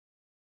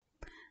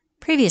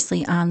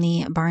Previously on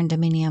the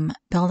Barndominium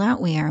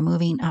build-out, we are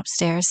moving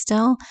upstairs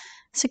still,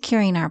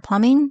 securing our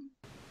plumbing.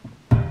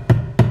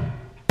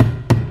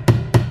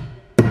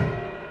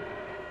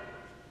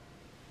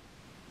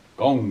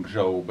 Gong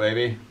show,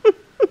 baby.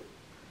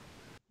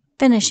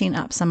 Finishing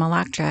up some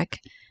electric,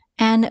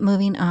 and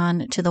moving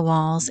on to the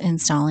walls,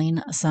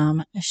 installing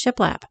some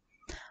shiplap.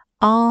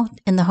 All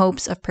in the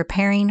hopes of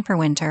preparing for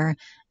winter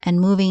and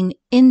moving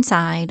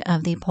inside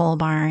of the pole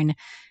barn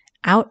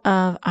out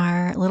of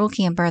our little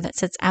camper that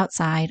sits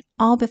outside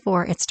all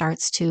before it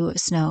starts to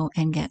snow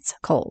and gets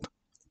cold.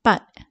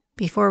 But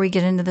before we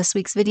get into this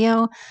week's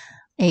video,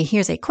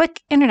 here's a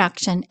quick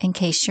introduction in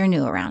case you're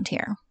new around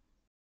here.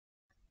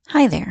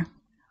 Hi there,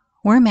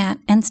 we're Matt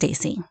and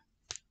Stacy.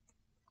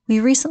 We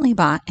recently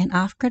bought an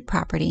off-grid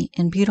property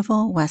in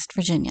beautiful West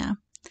Virginia.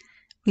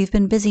 We've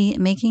been busy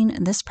making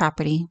this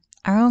property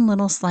our own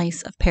little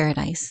slice of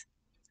paradise,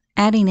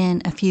 adding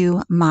in a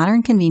few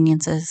modern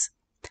conveniences,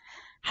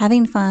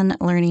 having fun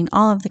learning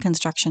all of the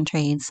construction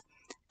trades,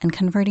 and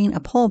converting a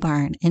pole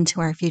barn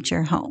into our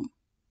future home.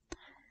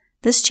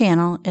 This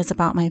channel is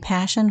about my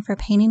passion for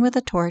painting with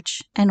a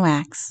torch and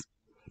wax,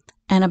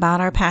 and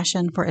about our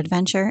passion for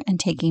adventure and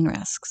taking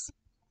risks.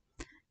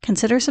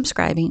 Consider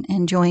subscribing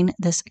and join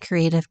this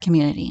creative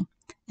community.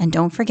 And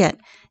don't forget,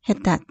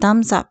 hit that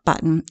thumbs up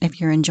button if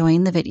you're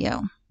enjoying the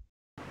video.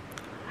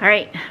 All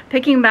right,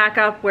 picking back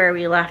up where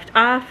we left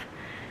off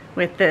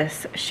with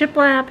this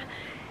shiplap,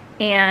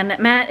 and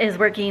Matt is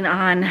working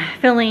on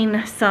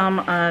filling some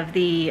of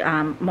the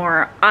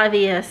more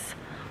obvious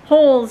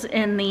holes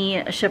in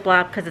the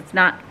shiplap because it's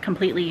not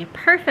completely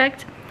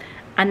perfect,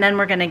 and then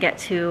we're going to get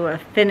to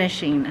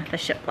finishing the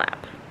shiplap.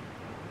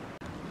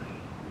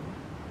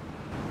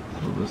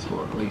 So this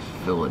will at least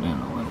fill it in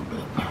a little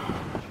bit.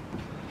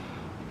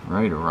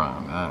 Right or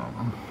wrong, I don't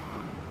know.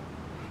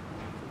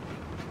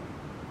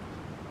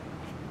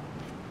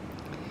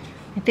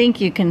 I think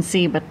you can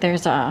see, but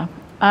there's a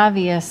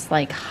obvious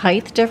like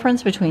height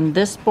difference between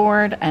this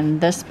board and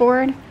this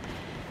board.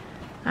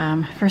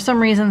 For some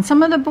reason,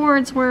 some of the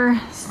boards were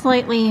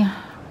slightly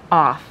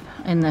off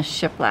in the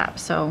shiplap,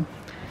 so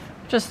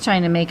just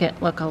trying to make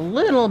it look a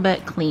little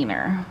bit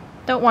cleaner.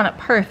 Don't want it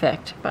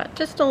perfect, but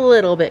just a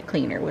little bit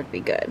cleaner would be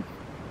good.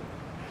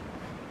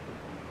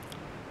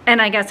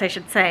 And I guess I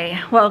should say,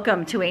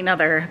 welcome to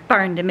another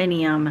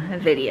Barndominium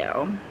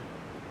video.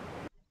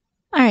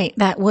 All right,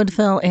 that wood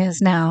fill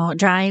is now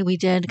dry. We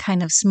did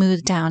kind of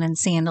smooth down and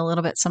sand a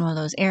little bit some of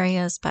those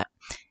areas, but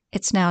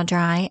it's now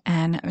dry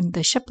and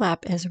the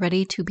shiplap is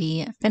ready to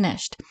be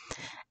finished.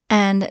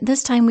 And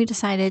this time we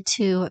decided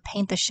to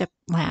paint the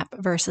shiplap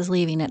versus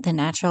leaving it the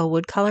natural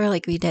wood color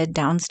like we did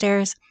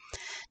downstairs,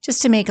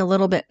 just to make a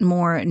little bit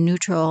more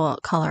neutral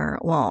color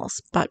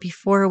walls. But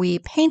before we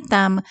paint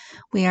them,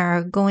 we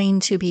are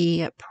going to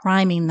be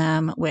priming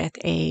them with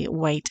a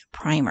white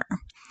primer,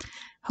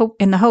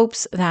 in the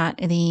hopes that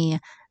the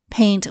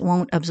paint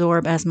won't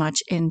absorb as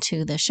much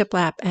into the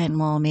shiplap and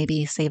will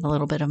maybe save a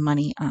little bit of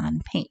money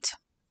on paint.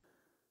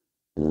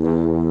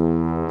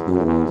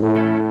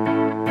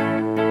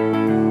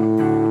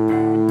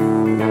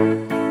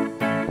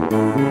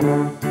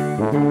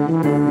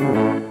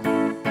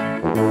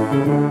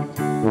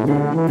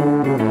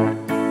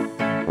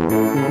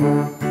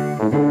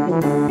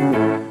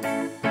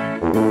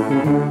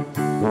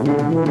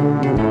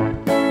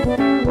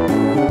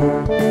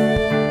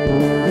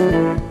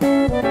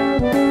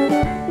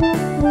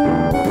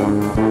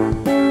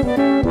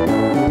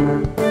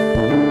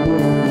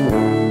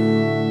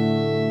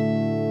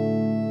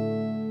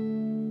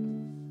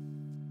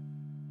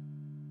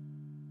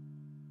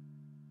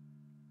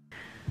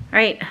 All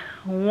right,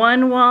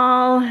 one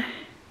wall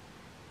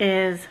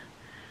is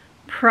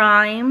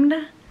primed,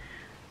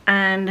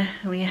 and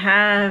we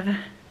have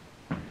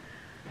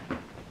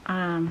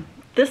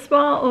this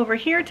wall over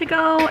here to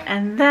go,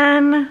 and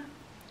then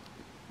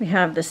we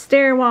have the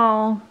stair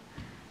wall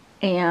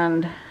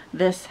and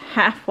this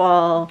half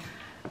wall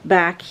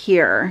back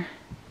here.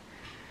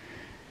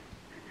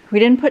 We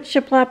didn't put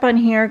shiplap on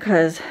here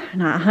because I'm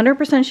not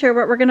 100% sure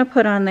what we're going to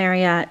put on there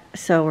yet,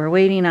 so we're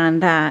waiting on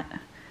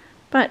that,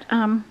 but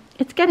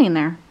it's getting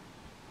there.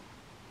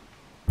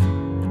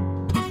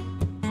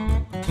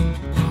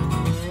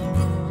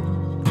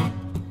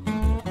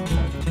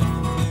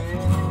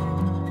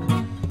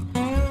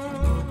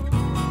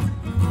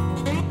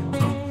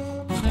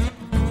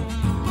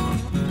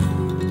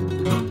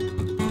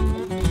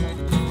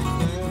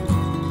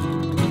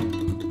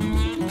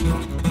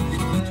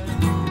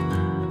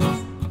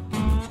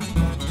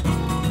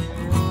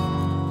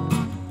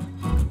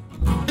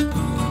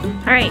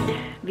 All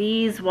right,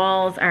 these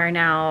walls are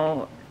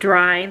now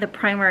dry. The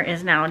primer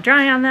is now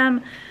dry on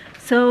them.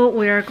 So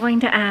we're going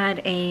to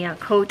add a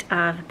coat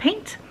of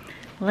paint.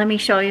 Let me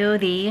show you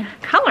the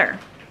color.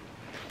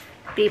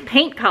 The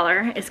paint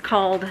color is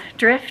called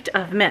Drift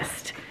of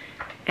Mist,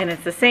 and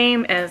it's the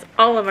same as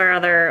all of our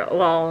other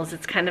walls.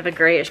 It's kind of a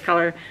grayish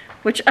color,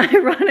 which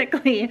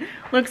ironically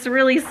looks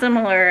really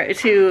similar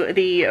to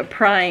the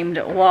primed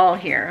wall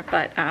here,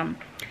 but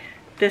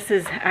This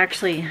is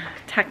actually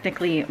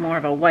technically more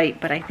of a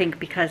white, but I think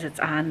because it's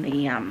on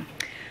the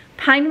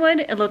pine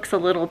wood, it looks a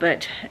little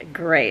bit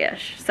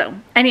grayish. So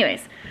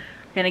anyways,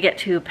 I'm gonna get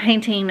to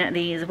painting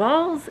these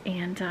walls,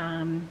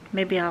 and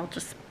maybe I'll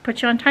just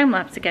put you on time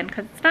lapse again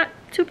because it's not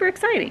super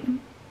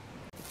exciting.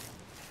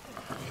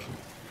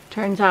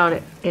 Turns out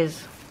it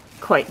is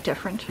quite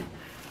different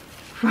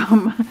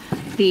from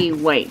the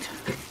white.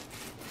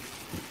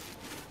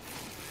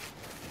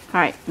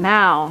 All right,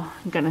 now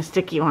I'm gonna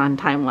stick you on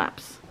time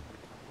lapse.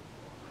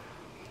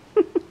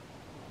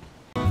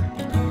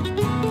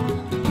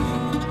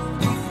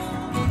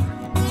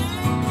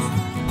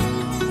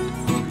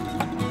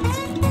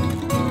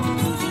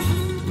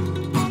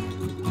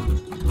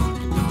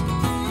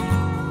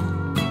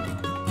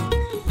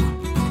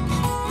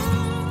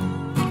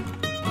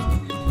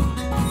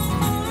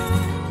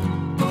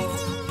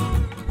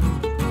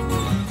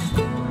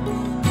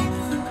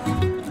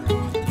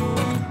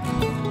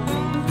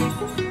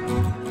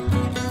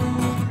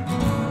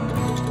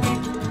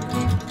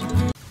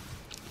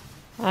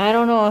 I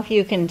don't know if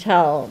you can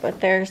tell, but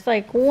there's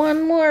like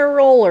one more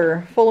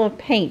roller full of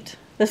paint,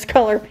 this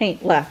color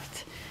paint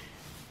left.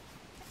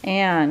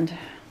 And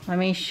let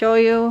me show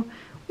you,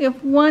 we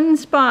have one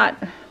spot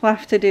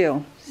left to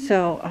do.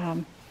 So,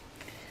 I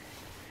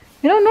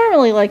don't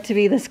normally like to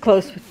be this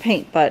close with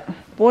paint, but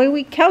boy,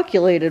 we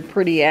calculated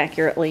pretty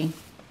accurately.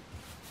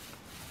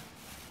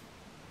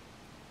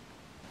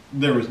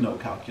 There was no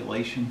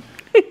calculation.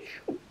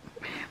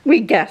 We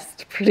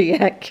guessed pretty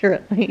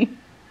accurately.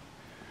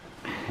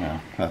 Yeah,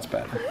 that's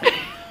better.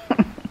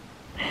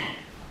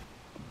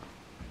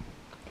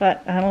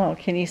 But I don't know,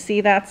 can you see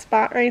that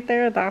spot right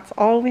there? That's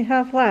all we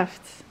have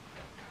left.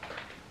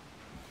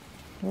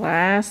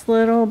 Last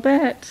little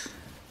bit.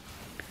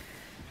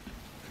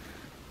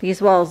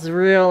 These walls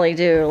really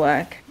do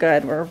look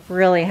good. We're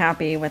really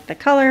happy with the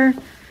color.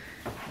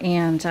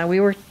 And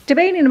we were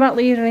debating about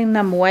leaving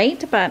them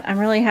white, but I'm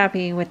really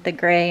happy with the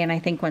gray. And I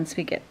think once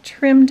we get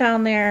trim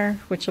down there,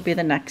 which will be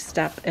the next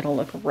step, it'll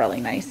look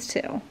really nice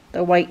too.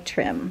 The white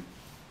trim.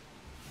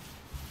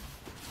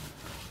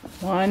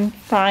 One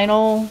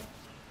final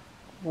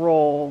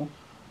roll.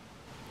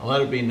 I'll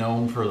let it be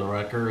known for the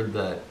record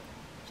that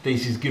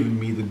Stacy's giving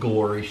me the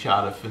glory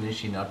shot of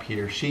finishing up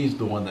here. She's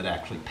the one that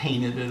actually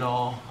painted it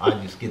all. I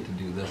just get to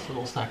do this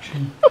little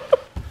section.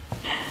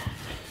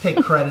 Take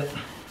credit.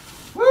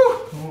 Woo!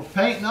 We're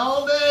painting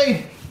all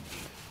day.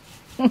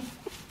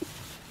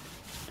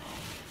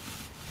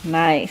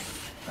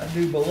 Nice. I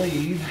do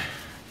believe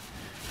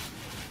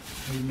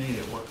we made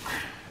it work.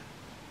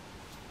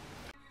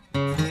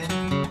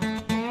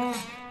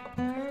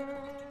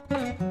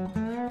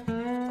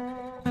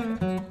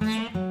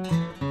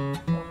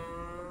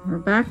 We're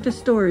back to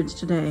storage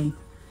today.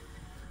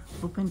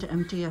 Hoping to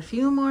empty a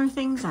few more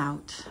things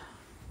out.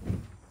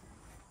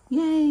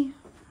 Yay!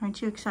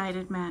 Aren't you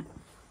excited, Matt?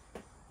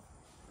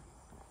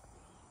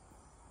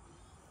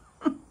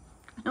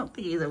 I don't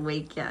think he's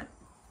awake yet.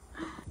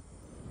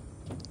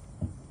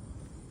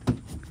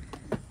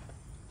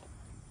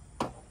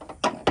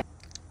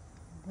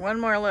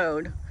 One more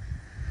load.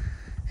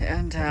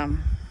 And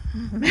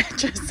Matt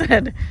just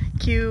said,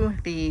 cue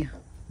the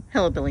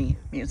hillbilly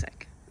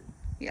music.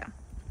 Yeah.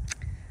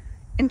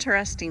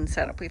 Interesting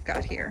setup we've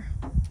got here.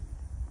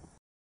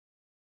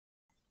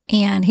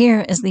 And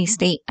here is the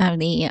state of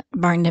the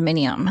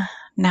Barndominium.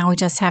 Now we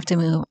just have to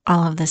move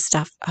all of this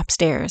stuff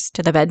upstairs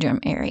to the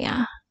bedroom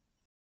area.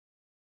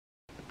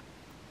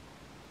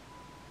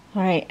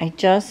 All right, I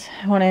just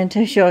wanted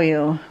to show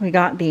you, we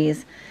got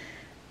these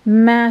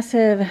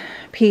massive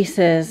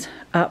pieces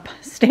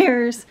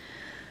upstairs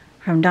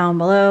from down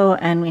below,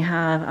 and we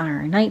have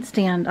our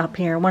nightstand up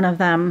here, one of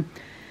them.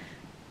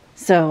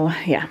 So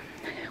yeah,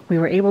 we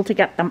were able to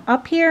get them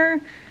up here,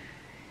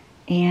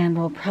 and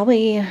we'll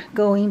probably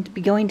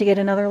be going to get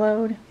another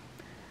load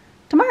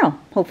tomorrow,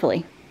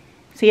 hopefully.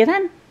 See you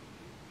then.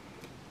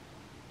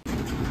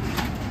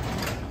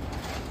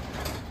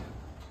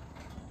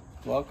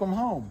 Welcome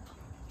home.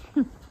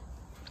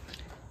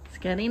 It's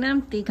getting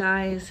empty,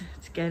 guys.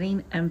 It's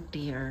getting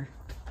emptier.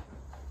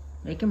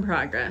 Making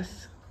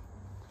progress.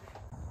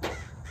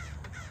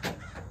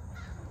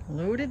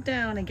 Load it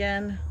down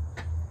again.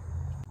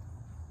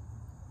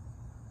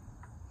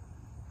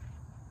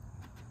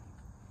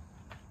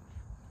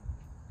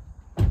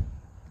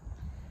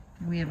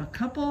 We have a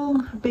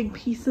couple big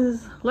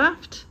pieces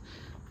left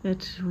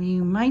that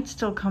we might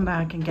still come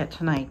back and get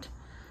tonight.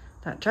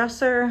 That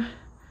dresser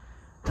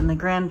and the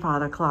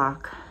grandfather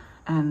clock,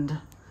 and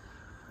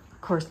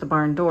of course the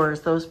barn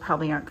doors. Those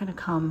probably aren't going to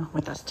come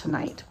with us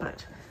tonight,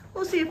 but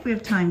we'll see if we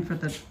have time for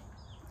the...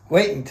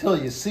 Wait until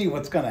you see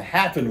what's going to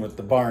happen with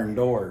the barn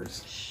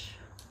doors. Shh.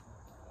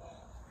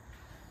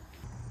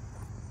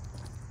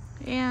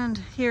 And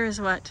here's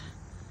what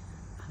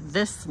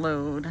this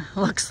load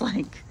looks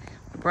like.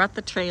 We brought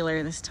the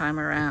trailer this time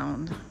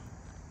around.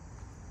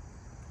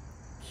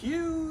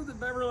 Cue the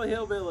Beverly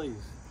Hillbillies.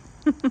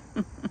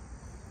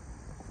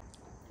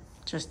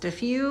 Just a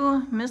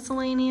few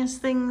miscellaneous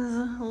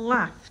things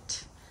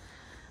left,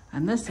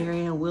 and this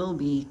area will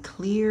be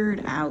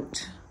cleared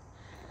out.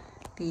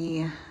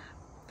 the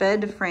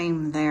bed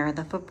frame there,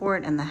 the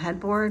footboard and the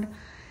headboard,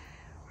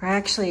 we're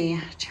actually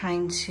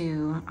trying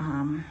to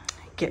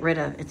get rid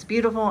of. It's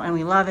beautiful and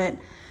we love it,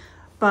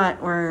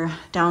 but we're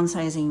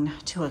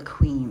downsizing to a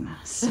queen.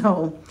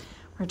 So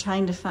we're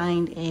trying to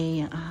find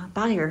a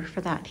buyer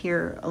for that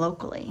here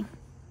locally.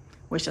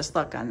 Wish us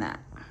luck on that.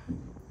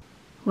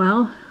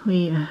 Well,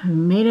 we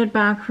made it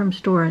back from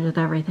storage with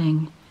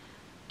everything,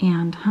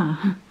 and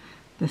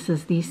this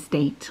is the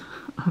state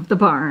of the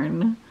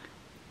barn.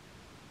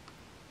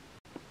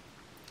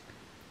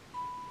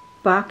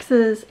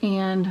 Boxes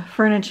and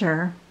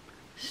furniture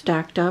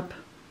stacked up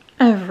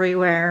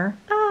everywhere.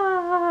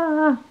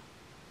 Ah!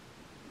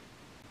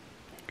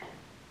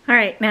 All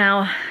right,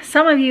 now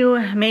some of you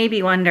may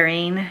be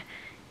wondering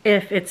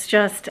if it's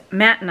just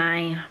Matt and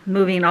I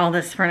moving all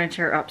this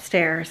furniture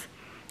upstairs,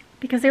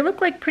 because they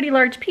look like pretty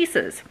large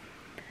pieces.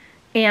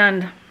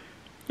 And,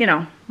 you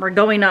know, we're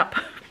going up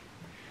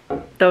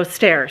those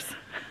stairs.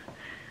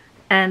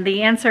 And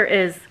the answer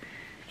is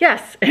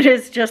yes, it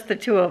is just the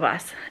two of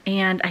us.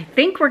 And I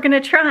think we're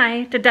gonna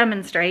try to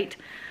demonstrate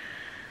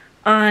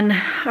on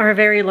our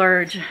very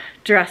large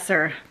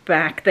dresser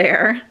back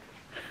there.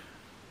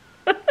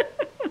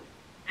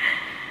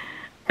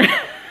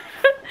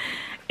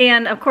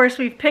 And of course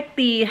we've picked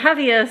the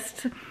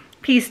heaviest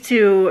piece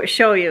to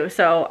show you.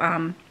 So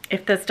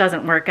if this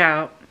doesn't work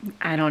out,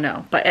 I don't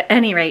know. But at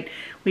any rate,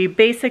 we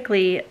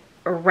basically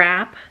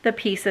wrap the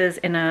pieces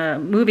in a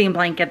moving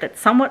blanket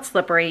that's somewhat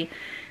slippery.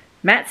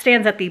 Matt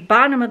stands at the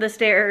bottom of the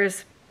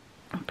stairs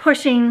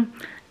pushing.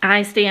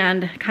 I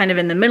stand kind of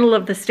in the middle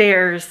of the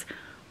stairs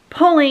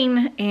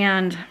pulling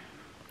and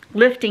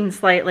lifting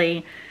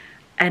slightly.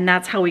 And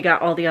that's how we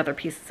got all the other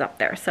pieces up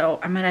there.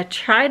 So I'm gonna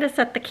try to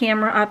set the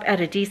camera up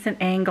at a decent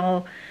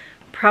angle,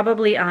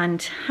 probably on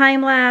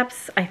time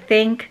lapse, I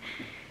think,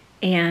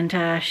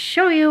 and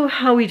show you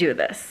how we do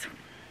this.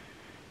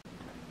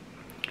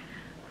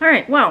 All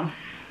right, well,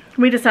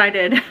 we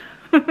decided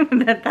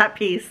that that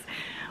piece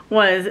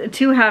was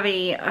too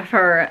heavy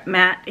for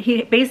Matt.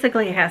 He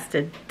basically has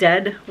to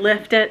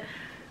deadlift it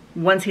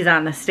once he's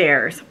on the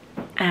stairs.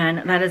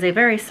 And that is a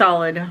very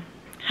solid,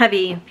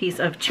 heavy piece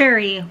of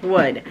cherry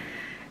wood.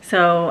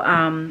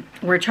 So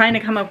we're trying to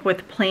come up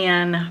with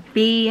plan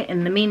B.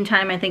 In the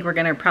meantime, I think we're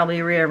gonna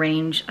probably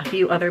rearrange a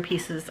few other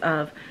pieces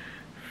of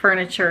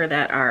furniture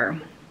that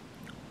are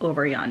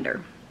over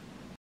yonder.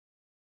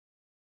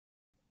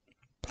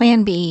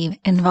 Plan B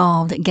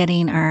involved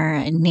getting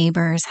our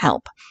neighbors'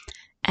 help.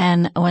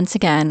 And once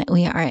again,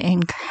 we are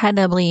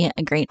incredibly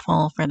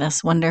grateful for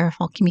this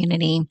wonderful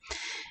community.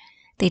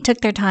 They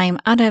took their time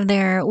out of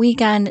their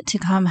weekend to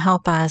come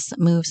help us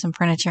move some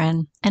furniture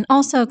in, and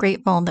also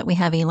grateful that we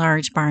have a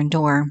large barn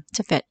door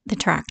to fit the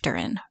tractor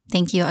in.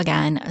 Thank you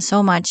again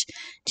so much,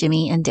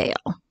 Jimmy and Dale.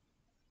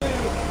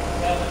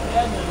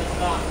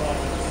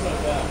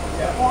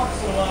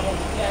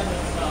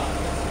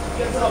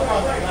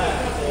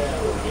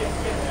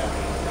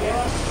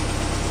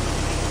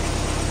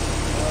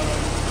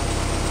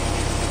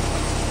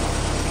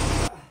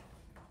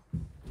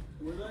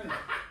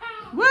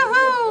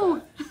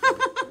 Woohoo!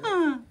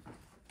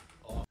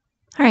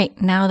 All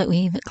right, now that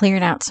we've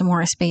cleared out some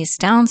more space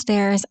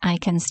downstairs, I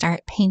can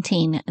start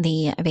painting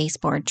the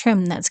baseboard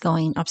trim that's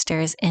going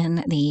upstairs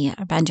in the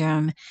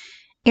bedroom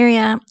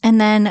area. And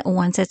then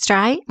once it's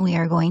dry, we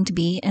are going to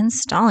be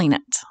installing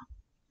it.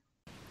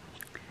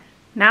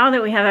 Now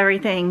that we have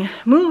everything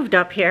moved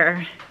up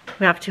here,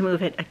 we have to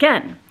move it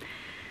again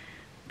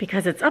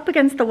because it's up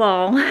against the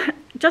wall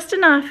just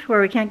enough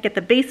where we can't get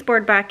the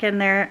baseboard back in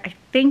there. I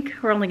think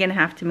we're only gonna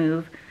have to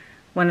move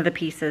one of the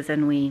pieces,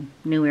 and we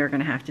knew we were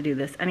gonna have to do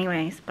this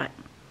anyways, but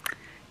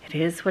it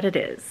is what it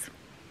is.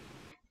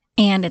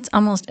 And it's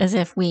almost as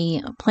if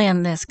we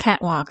planned this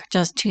catwalk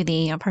just to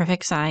the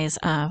perfect size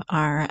of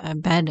our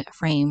bed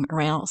frame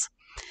rails.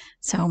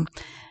 So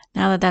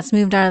now that that's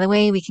moved out of the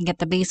way, we can get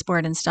the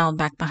baseboard installed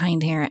back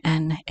behind here,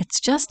 and it's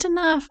just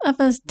enough of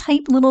a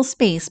tight little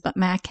space, but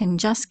Matt can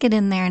just get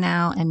in there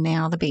now and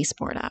nail the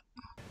baseboard up.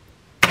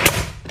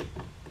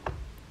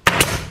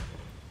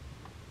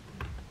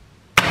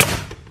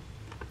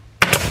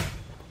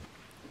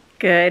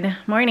 Good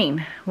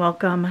morning.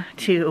 Welcome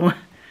to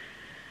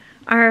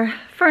our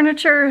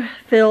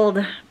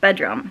furniture-filled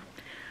bedroom.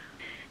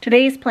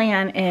 Today's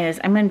plan is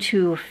I'm going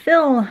to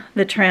fill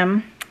the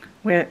trim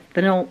with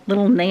the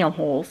little nail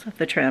holes of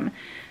the trim,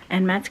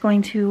 and Matt's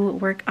going to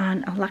work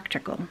on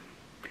electrical.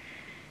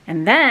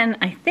 And then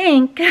I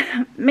think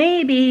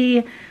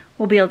maybe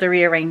we'll be able to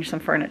rearrange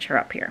some furniture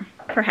up here,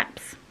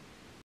 perhaps.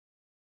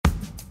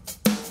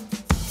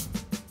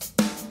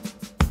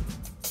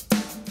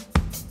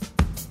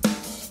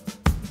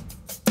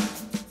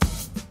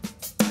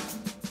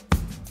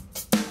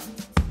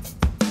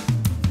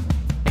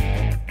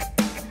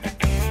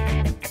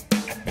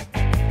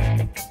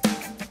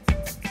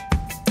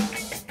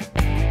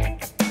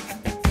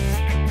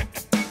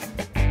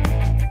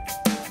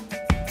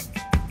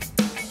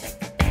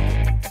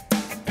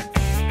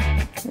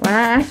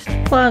 Last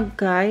plug,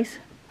 guys.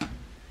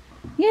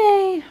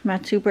 Yay!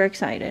 Matt's super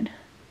excited.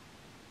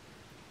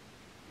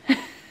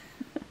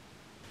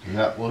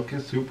 That look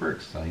is super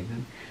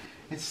excited.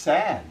 It's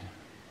sad.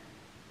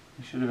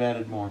 I should have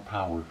added more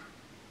power.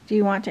 Do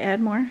you want to add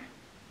more?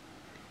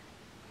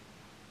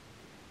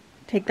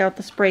 Take out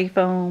the spray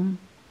foam.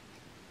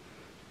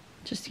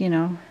 Just, you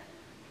know,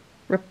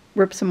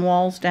 rip some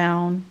walls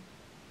down.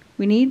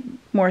 We need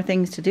more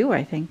things to do,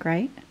 I think,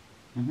 right?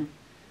 Mm-hmm.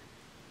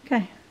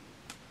 Okay.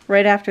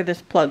 Right after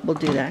this plug, we'll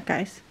do that,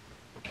 guys.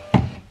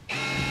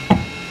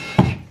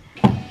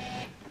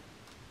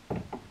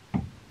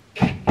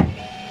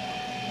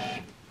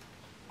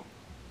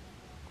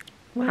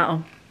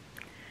 Well,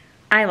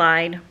 I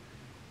lied.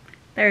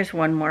 There's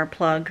one more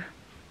plug.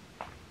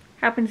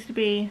 Happens to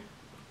be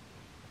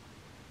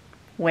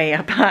way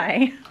up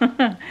high.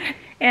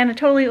 And I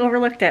totally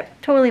overlooked it.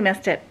 Totally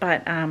missed it.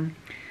 But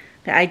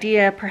the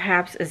idea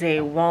perhaps is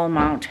a wall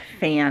mount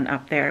fan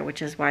up there,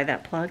 which is why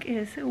that plug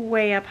is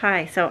way up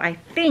high. So I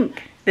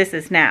think this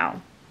is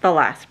now the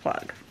last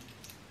plug.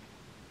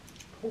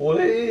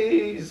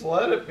 Please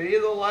let it be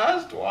the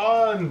last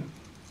one.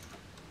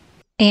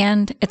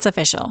 And it's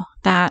official.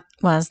 That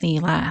was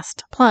the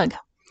last plug.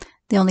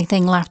 The only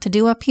thing left to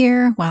do up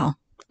here, well,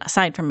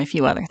 aside from a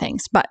few other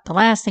things, but the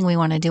last thing we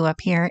want to do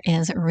up here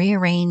is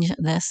rearrange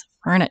this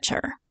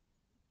furniture.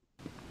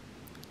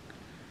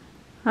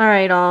 All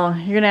right, all,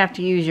 you're gonna have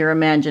to use your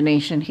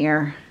imagination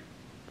here.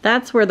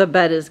 That's where the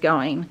bed is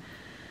going.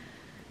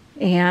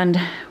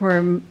 And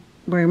we're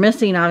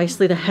missing,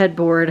 obviously, the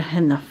headboard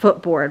and the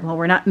footboard. Well,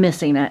 we're not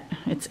missing it.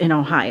 It's in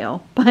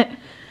Ohio. But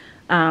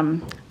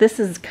this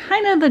is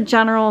kind of the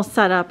general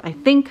setup, I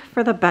think,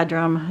 for the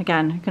bedroom.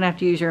 Again, you're gonna have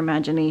to use your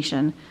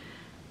imagination.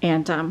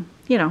 And,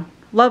 you know,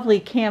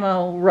 lovely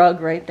camo rug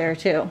right there,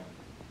 too.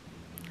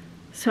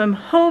 So I'm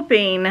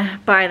hoping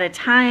by the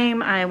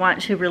time I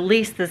want to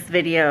release this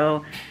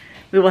video,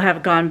 we will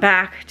have gone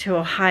back to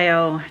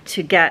Ohio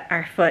to get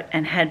our foot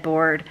and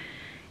headboard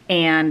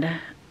and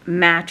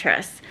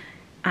mattress.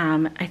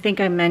 I think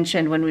I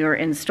mentioned when we were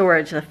in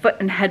storage, the foot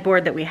and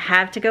headboard that we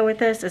have to go with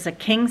this is a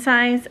king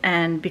size,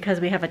 and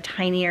because we have a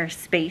tinier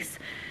space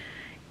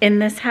in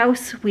this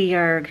house, we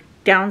are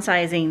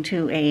downsizing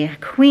to a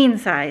queen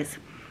size,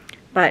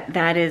 but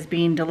that is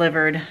being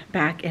delivered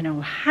back in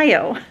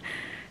Ohio.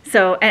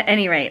 So at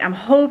any rate, I'm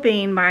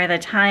hoping by the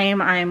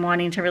time I'm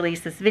wanting to release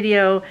this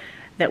video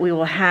that we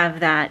will have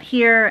that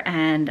here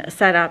and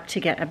set up to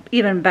get an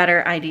even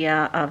better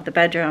idea of the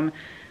bedroom.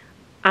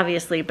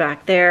 Obviously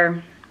back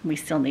there, we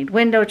still need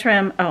window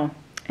trim. Oh,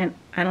 and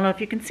I don't know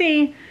if you can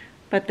see,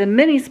 but the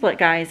mini split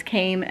guys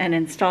came and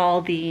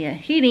installed the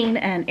heating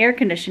and air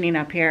conditioning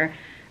up here.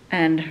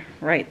 And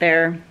right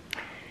there,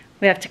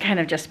 we have to kind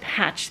of just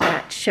patch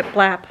that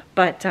shiplap,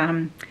 but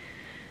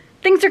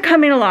things are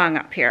coming along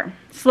up here.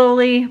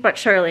 Slowly but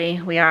surely,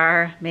 we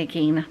are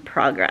making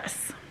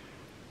progress.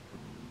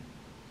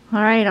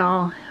 All right,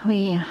 all,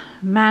 we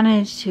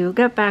managed to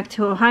get back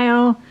to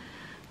Ohio,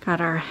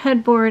 got our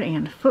headboard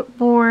and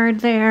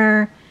footboard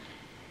there,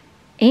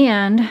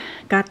 and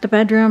got the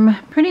bedroom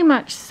pretty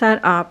much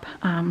set up.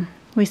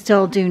 We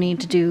still do need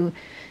to do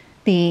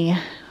the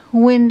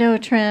window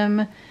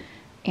trim,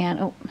 and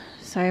oh,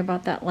 sorry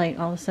about that light,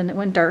 all of a sudden it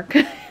went dark.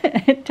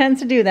 It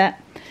tends to do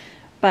that.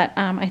 But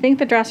I think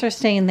the dresser's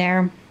staying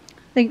there.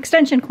 The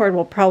extension cord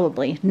will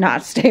probably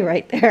not stay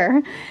right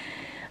there.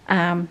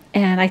 And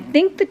I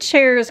think the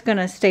chair is going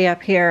to stay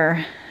up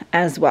here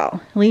as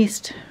well. At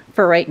least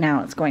for right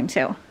now, it's going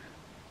to.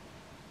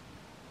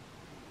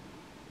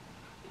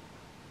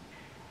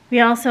 We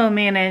also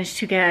managed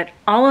to get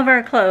all of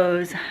our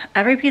clothes,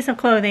 every piece of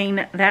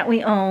clothing that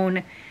we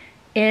own,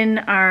 in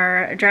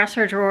our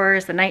dresser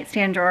drawers, the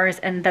nightstand drawers,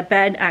 and the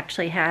bed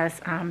actually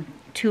has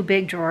 2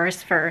 big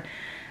drawers for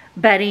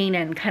bedding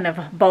and kind of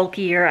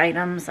bulkier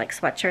items like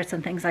sweatshirts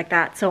and things like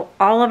that. So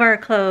all of our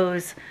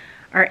clothes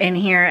are in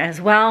here as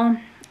well,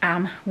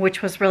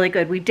 which was really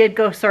good. We did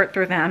go sort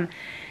through them,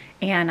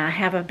 and I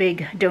have a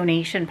big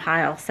donation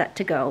pile set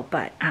to go,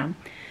 but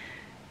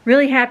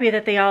really happy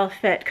that they all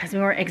fit because we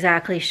weren't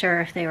exactly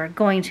sure if they were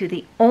going to.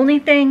 The only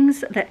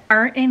things that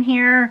aren't in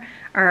here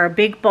are our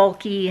big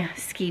bulky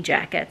ski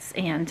jackets,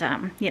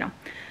 and you know,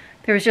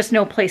 there was just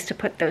no place to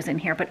put those in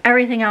here, but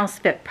everything else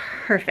fit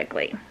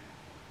perfectly.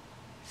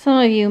 Some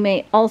of you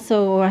may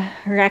also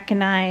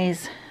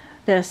recognize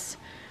this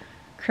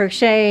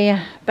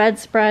crochet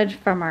bedspread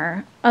from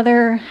our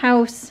other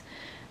house.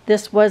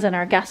 This was in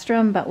our guest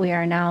room, but we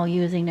are now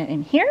using it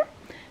in here.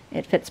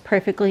 It fits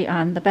perfectly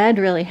on the bed,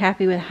 really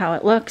happy with how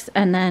it looks.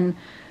 And then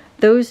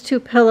those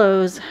 2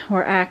 pillows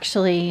were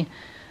actually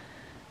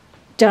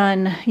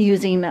done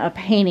using a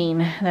painting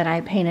that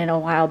I painted a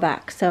while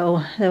back.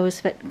 So those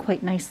fit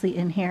quite nicely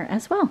in here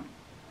as well.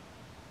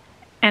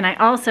 And I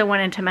also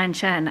wanted to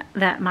mention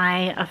that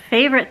my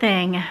favorite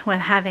thing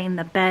with having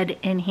the bed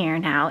in here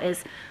now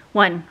is,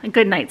 one, a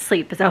good night's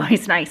sleep is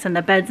always nice, and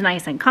the bed's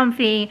nice and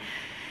comfy.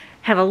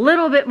 Have a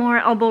little bit more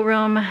elbow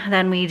room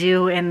than we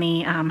do in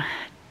the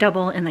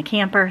double in the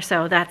camper,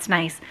 so that's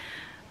nice.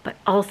 But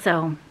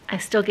also, I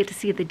still get to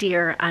see the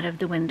deer out of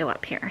the window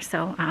up here.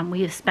 So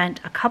we have spent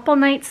a couple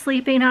nights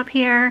sleeping up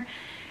here,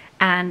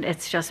 and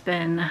it's just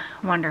been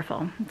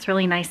wonderful. It's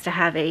really nice to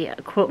have a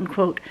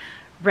quote-unquote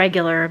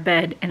regular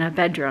bed in a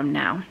bedroom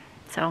now.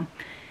 So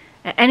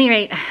at any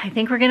rate, I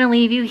think we're going to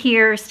leave you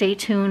here. Stay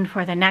tuned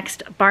for the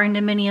next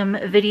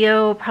Barndominium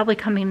video, probably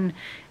coming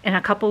in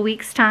a couple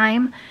weeks'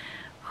 time.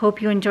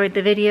 Hope you enjoyed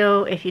the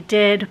video. If you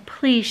did,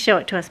 please show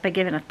it to us by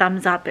giving a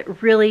thumbs up.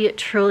 It really,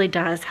 truly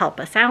does help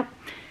us out.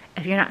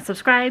 If you're not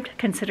subscribed,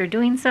 consider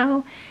doing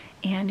so.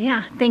 And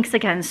yeah, thanks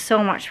again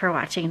so much for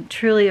watching.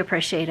 Truly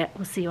appreciate it.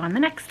 We'll see you on the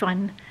next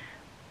one.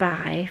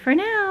 Bye for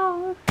now.